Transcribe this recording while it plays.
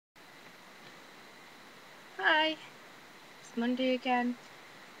Hi, it's Monday again,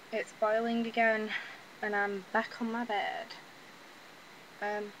 it's boiling again, and I'm back on my bed.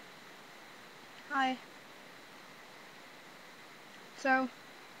 Hi. So,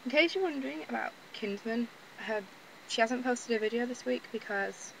 in case you're wondering about Kinsman, she hasn't posted a video this week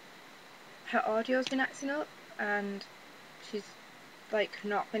because her audio's been acting up, and she's,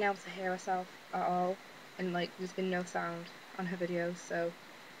 not been able to hear herself at all, and, there's been no sound on her videos, so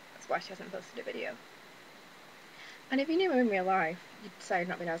that's why she hasn't posted a video. And if you knew her in real life, you'd say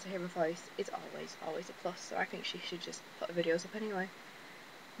not being able to hear her voice is always a plus, so I think she should just put her videos up anyway.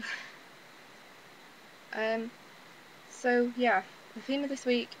 So yeah, the theme of this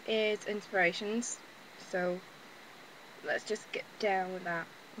week is inspirations, so let's just get down with that.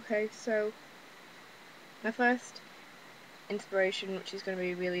 Okay, so my first inspiration, which is going to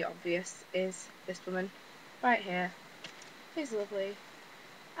be really obvious, is this woman right here, who's lovely,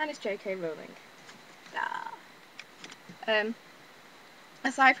 and it's J.K. Rowling.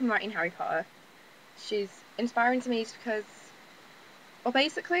 Aside from writing Harry Potter, she's inspiring to me just because, well,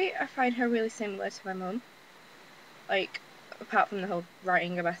 basically, I find her really similar to my mum. Apart from the whole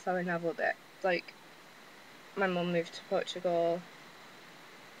writing a best-selling novel bit, my mum moved to Portugal,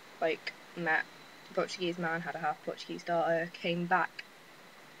 met a Portuguese man, had a half Portuguese daughter, came back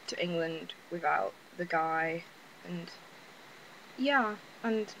to England without the guy, and yeah,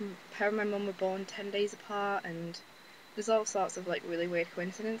 and her and my mum were born 10 days apart, and there's all sorts of really weird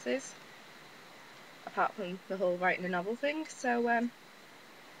coincidences, apart from the whole writing a novel thing, so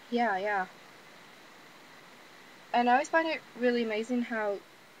yeah. And I always find it really amazing how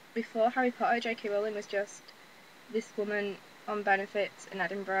before Harry Potter, J.K. Rowling was just this woman on benefits in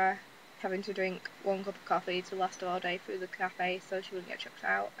Edinburgh having to drink one cup of coffee to last her all day through the cafe so she wouldn't get chucked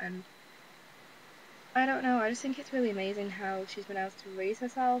out, and I don't know, I just think it's really amazing how she's been able to raise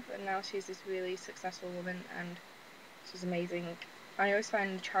herself, and now she's this really successful woman, and she's amazing. I always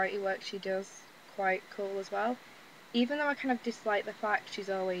find the charity work she does quite cool as well, even though I kind of dislike the fact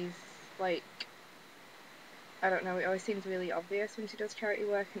she's always, I don't know, it always seems really obvious when she does charity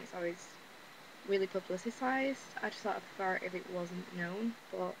work, and it's always really publicitised. I just thought I'd prefer it if it wasn't known,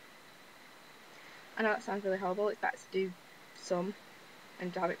 but I know that sounds really horrible. It's better to do some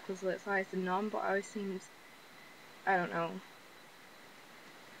and have it publicised than none, but it always seems, I don't know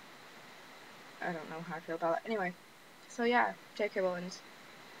how I feel about it. Anyway, so yeah, J.K. Rowling's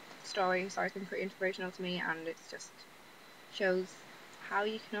story's been pretty inspirational to me, and it just shows how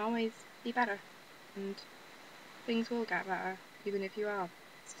you can always be better, and things will get better, even if you are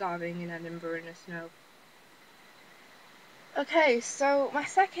starving in Edinburgh in the snow. Okay, so my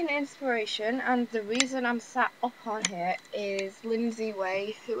second inspiration, and the reason I'm sat up on here, is Lindsay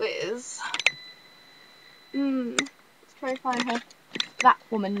Way, who is... let's try to find her. That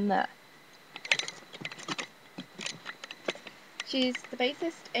woman there. She's the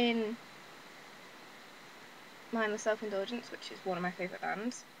bassist in Mindless Self-Indulgence, which is one of my favourite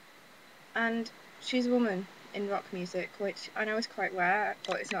bands. And she's a woman in rock music, which I know is quite rare,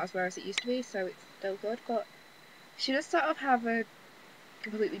 but it's not as rare as it used to be, so it's still good. But she does sort of have a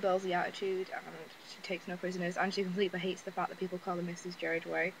completely ballsy attitude, and she takes no prisoners, and she completely hates the fact that people call her Mrs. Jared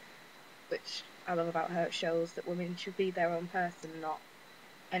Way, which I love about her. It shows that women should be their own person, not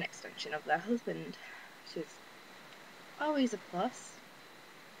an extension of their husband, which is always a plus.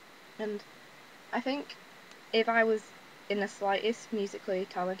 And I think if I was in the slightest musically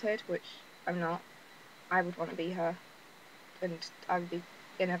talented, which I'm not, I would want to be her, and I would be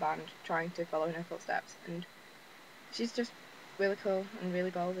in a band trying to follow in her footsteps, and she's just really cool and really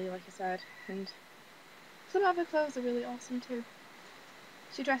ballsy, like I said, and some of her clothes are really awesome too.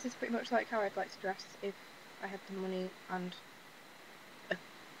 She dresses pretty much like how I'd like to dress if I had the money and a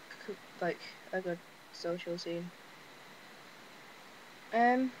good social scene.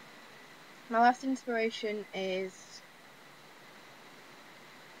 My last inspiration is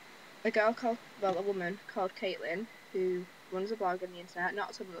a woman called Caitlin, who runs a blog on the internet,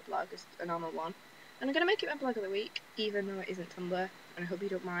 not a Tumblr blog, just a normal one. And I'm going to make it my blog of the week, even though it isn't Tumblr, and I hope you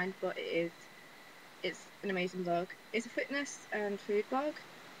don't mind, but it is. It's an amazing blog. It's a fitness and food blog,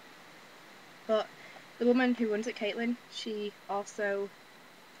 but the woman who runs it, Caitlin, she also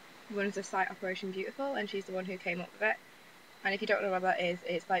runs the site Operation Beautiful, and she's the one who came up with it. And if you don't know what that is,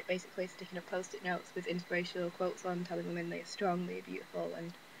 it's basically sticking up post-it notes with inspirational quotes on, telling women they are strong, they are beautiful,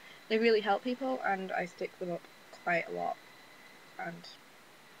 and they really help people, and I stick them up quite a lot, and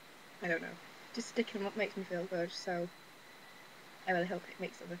I don't know, just sticking them up makes me feel good, so I really hope it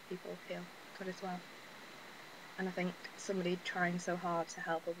makes other people feel good as well. And I think somebody trying so hard to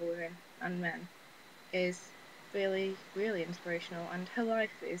help other women and men is really, really inspirational, and her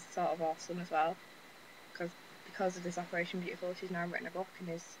life is sort of awesome as well, because of this Operation Beautiful, she's now written a book and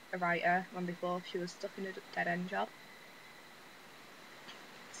is a writer, when before she was stuck in a dead-end job.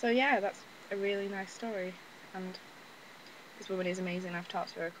 So yeah, that's a really nice story, and this woman is amazing. I've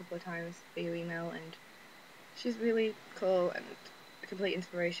talked to her a couple of times via email, and she's really cool and a complete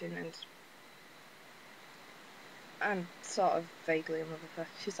inspiration, and I'm sort of vaguely in love with her.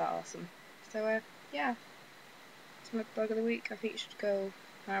 She's that awesome. So yeah, it's my blog of the week. I think you should go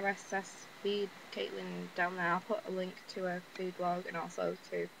RSS feed Caitlin down there. I'll put a link to her food blog and also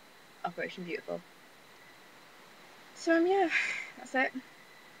to Operation Beautiful. So yeah, that's it.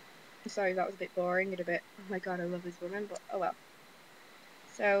 I'm sorry that was a bit boring and a bit, oh my god, I love this woman, but oh well.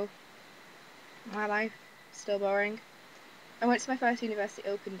 So, my life, still boring. I went to my first university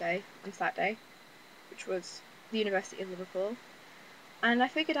open day on Saturday, which was the University of Liverpool, and I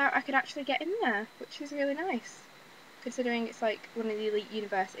figured out I could actually get in there, which is really nice, considering it's like one of the elite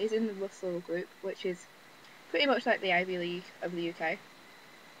universities in the Russell group, which is pretty much like the Ivy League of the UK.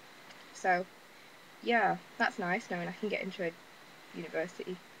 So, yeah, that's nice knowing I can get into a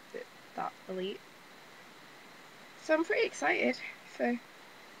university that's that elite. So I'm pretty excited for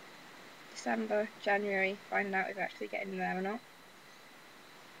December, January, finding out if I actually get in there or not.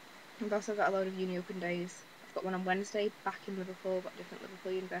 I've also got a load of uni open days. I've got one on Wednesday back in Liverpool, but different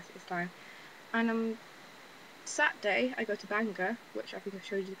Liverpool university this time. And Saturday I go to Bangor, which I think I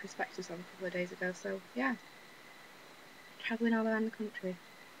showed you the prospectus on a couple of days ago. So yeah, travelling all around the country.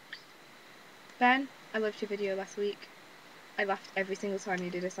 Ben, I loved your video last week. I laughed every single time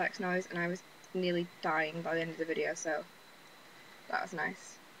you did a sex noise, and I was nearly dying by the end of the video, so that was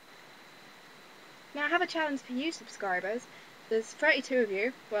nice. Now I have a challenge for you subscribers. There's 32 of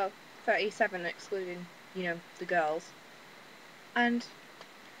you, well 37 excluding, you know, the girls. And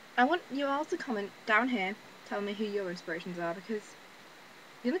I want you all to comment down here telling me who your inspirations are, because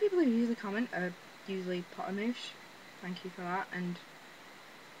the only people who usually comment are usually Pottermoosh. Thank you for that, and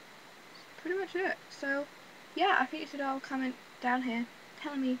that's pretty much it. So yeah, I think you should all comment down here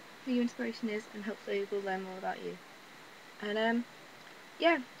telling me who your inspiration is, and hopefully we'll learn more about you. And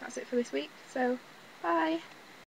yeah, that's it for this week, so bye!